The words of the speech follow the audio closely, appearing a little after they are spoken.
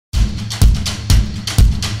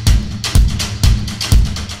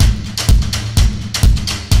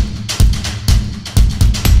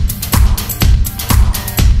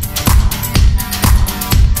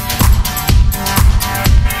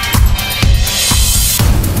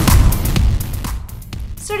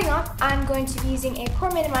off, I'm going to be using a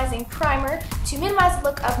pore minimizing primer to minimize the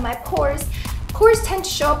look of my pores. Pores tend to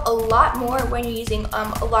show up a lot more when you're using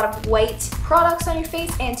a lot of white products on your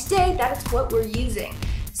face, and today that is what we're using.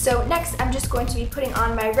 So next, I'm just going to be putting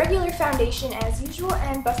on my regular foundation as usual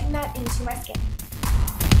and buffing that into my skin.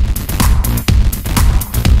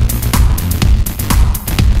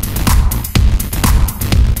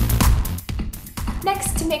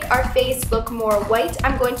 Next, to make our face look more white,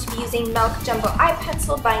 I'm going to be using Milk Jumbo Eye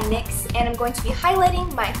Pencil by NYX, and I'm going to be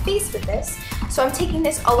highlighting my face with this. So I'm taking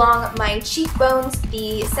this along my cheekbones,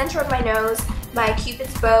 the center of my nose, my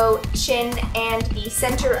cupid's bow, chin, and the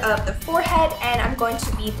center of the forehead, and I'm going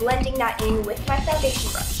to be blending that in with my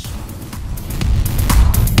foundation brush.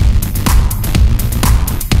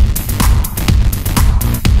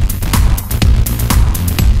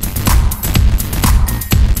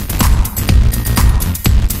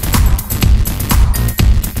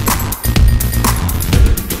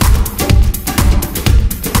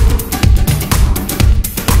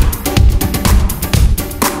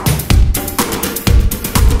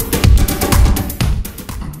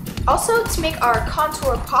 Also, to make our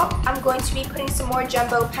contour pop, I'm going to be putting some more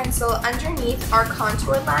jumbo pencil underneath our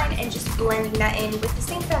contour line and just blending that in with the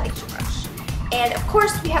same foundation brush. And of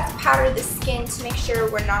course, we have to powder the skin to make sure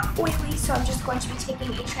we're not oily, so I'm just going to be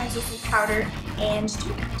taking a translucent powder and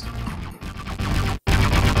doing that.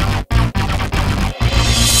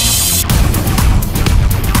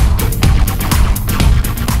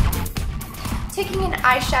 Taking an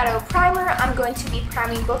eyeshadow primer, I'm going to be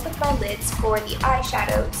priming both of my lids for the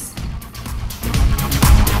eyeshadows.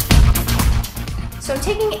 So I'm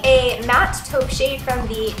taking a matte taupe shade from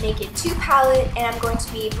the Naked 2 palette, and I'm going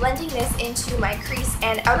to be blending this into my crease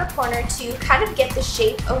and outer corner to kind of get the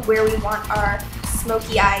shape of where we want our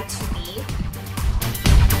smoky eye to be.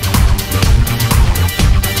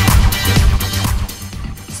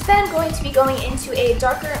 So then I'm going to be going into a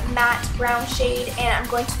darker matte brown shade, and I'm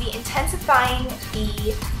going to be intensifying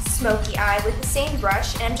the smoky eye with the same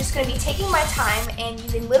brush, and I'm just going to be taking my time and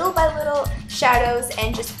using little by little shadows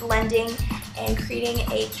and just blending and creating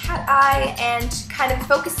a cat eye and kind of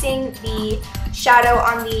focusing the shadow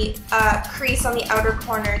on the crease on the outer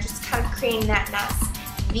corner, just kind of creating that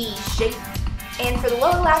nice V shape. And for the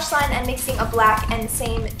lower lash line, I'm mixing a black and the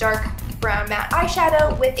same dark brown matte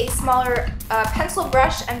eyeshadow with a smaller pencil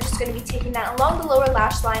brush. I'm just going to be taking that along the lower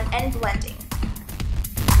lash line and blending.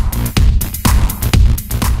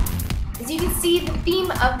 As you can see, the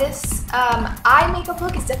theme of this eye makeup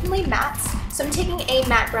look is definitely mattes. So I'm taking a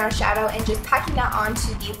matte brown shadow and just packing that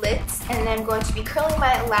onto the lids, and then I'm going to be curling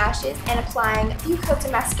my lashes and applying a few coats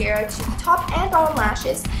of mascara to the top and bottom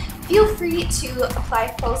lashes. Feel free to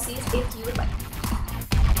apply falsies if you would like.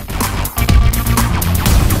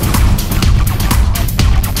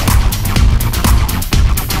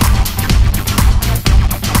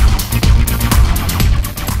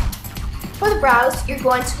 For the brows, you're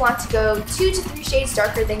going to want to go 2 to 3 shades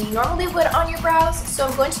darker than you normally would on your brows. So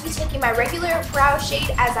I'm going to be taking my regular brow shade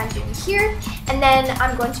as I'm doing here, and then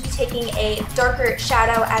I'm going to be taking a darker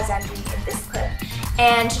shadow as I'm doing in this clip,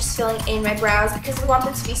 and just filling in my brows because we want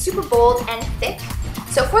them to be super bold and thick.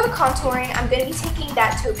 So for the contouring, I'm going to be taking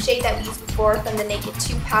that taupe shade that we used before from the Naked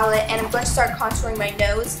 2 palette, and I'm going to start contouring my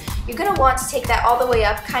nose. You're going to want to take that all the way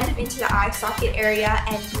up, kind of into the eye socket area,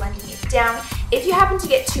 and blending it down. If you happen to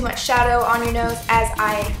get too much shadow on your nose, as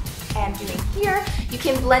I am doing here, you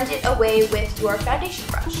can blend it away with your foundation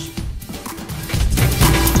brush.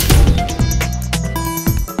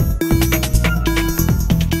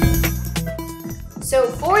 So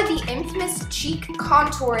for the infamous cheek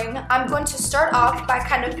contouring, I'm going to start off by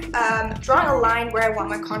kind of drawing a line where I want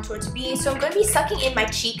my contour to be. So I'm going to be sucking in my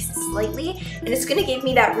cheeks slightly, and it's going to give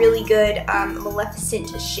me that really good Maleficent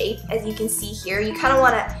shape, as you can see here. You kind of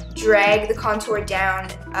want to drag the contour down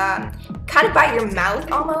kind of by your mouth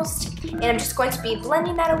almost, and I'm just going to be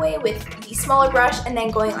blending that away with the smaller brush and then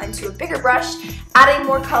going onto a bigger brush, adding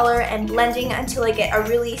more color and blending until I get a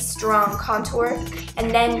really strong contour. And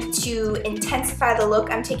then to intensify the look,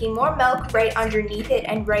 I'm taking more milk right underneath it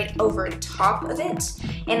and right over top of it,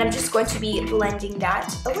 and I'm just going to be blending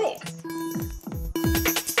that away.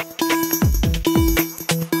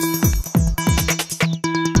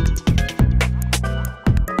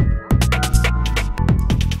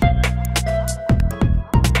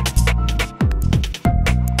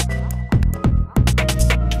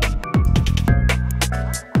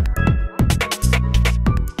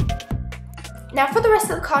 Now for the rest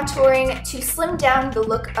of the contouring, to slim down the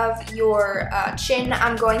look of your chin,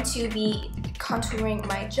 I'm going to be contouring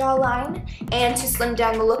my jawline, and to slim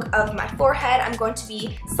down the look of my forehead, I'm going to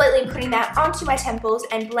be slightly putting that onto my temples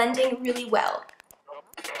and blending really well.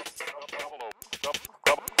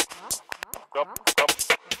 To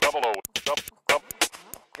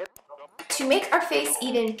make our face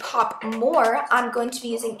even pop more, I'm going to be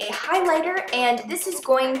using a highlighter, and this is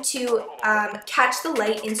going to catch the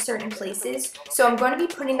light in certain places. So I'm going to be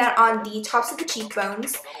putting that on the tops of the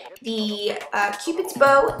cheekbones, the cupid's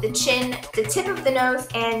bow, the chin, the tip of the nose,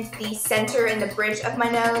 and the center and the bridge of my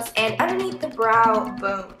nose, and underneath the brow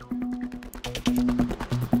bone.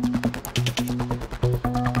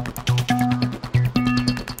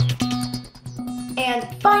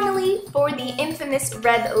 And finally, for the infamous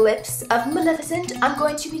red lips of Maleficent, I'm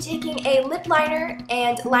going to be taking a lip liner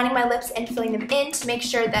and lining my lips and filling them in to make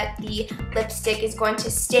sure that the lipstick is going to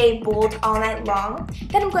stay bold all night long.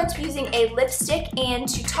 Then I'm going to be using a lipstick, and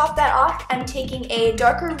to top that off, I'm taking a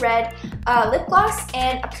darker red lip gloss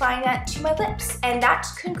and applying that to my lips. And that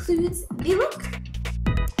concludes the look.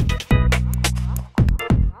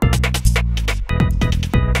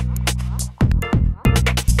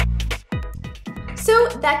 So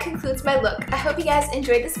that concludes my look. I hope you guys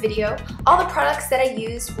enjoyed this video. All the products that I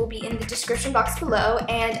used will be in the description box below,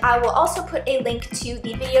 and I will also put a link to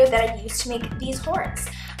the video that I used to make these horns.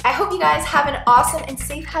 I hope you guys have an awesome and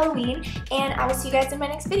safe Halloween, and I will see you guys in my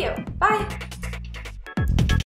next video. Bye!